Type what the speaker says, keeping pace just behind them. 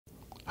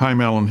Hi, I'm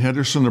Allen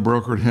Henderson the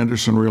Broker at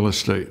Henderson Real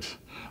Estate.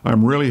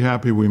 I'm really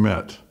happy we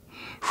met.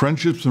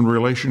 Friendships and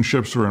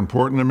relationships are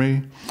important to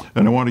me,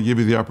 and I want to give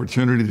you the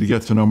opportunity to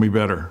get to know me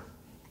better.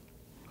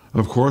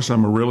 Of course,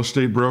 I'm a real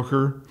estate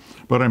broker,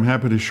 but I'm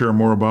happy to share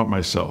more about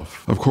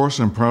myself. Of course,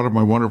 I'm proud of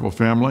my wonderful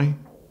family.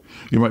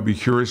 You might be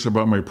curious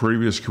about my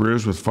previous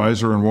careers with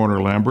Pfizer and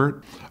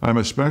Warner-Lambert. I'm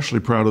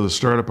especially proud of the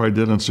startup I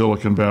did in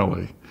Silicon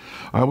Valley.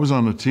 I was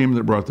on the team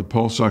that brought the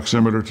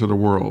Pulse-Oximeter to the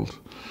world.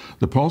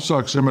 The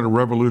Pulse-Oximeter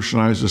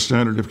revolutionized the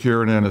standard of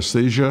care in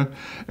anesthesia,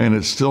 and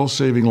it's still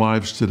saving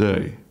lives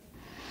today.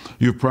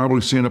 You've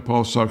probably seen a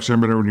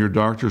Pulse-Oximeter in your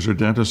doctor's or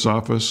dentist's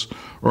office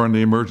or in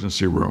the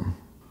emergency room.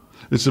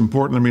 It's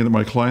important to me that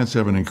my clients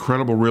have an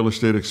incredible real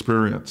estate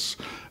experience.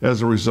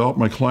 As a result,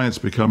 my clients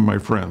become my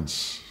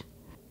friends.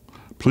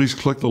 Please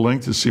click the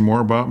link to see more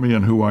about me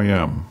and who I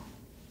am.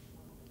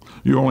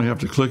 You only have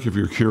to click if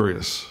you're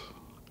curious.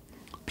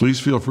 Please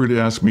feel free to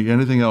ask me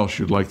anything else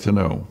you'd like to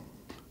know.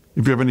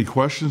 If you have any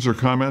questions or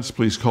comments,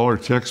 please call or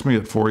text me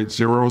at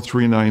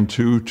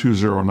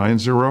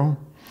 480-392-2090.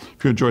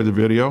 If you enjoyed the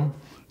video,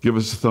 give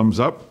us a thumbs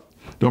up.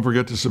 Don't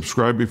forget to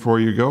subscribe before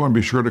you go, and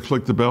be sure to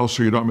click the bell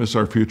so you don't miss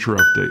our future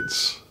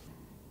updates.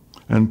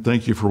 And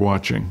thank you for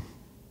watching.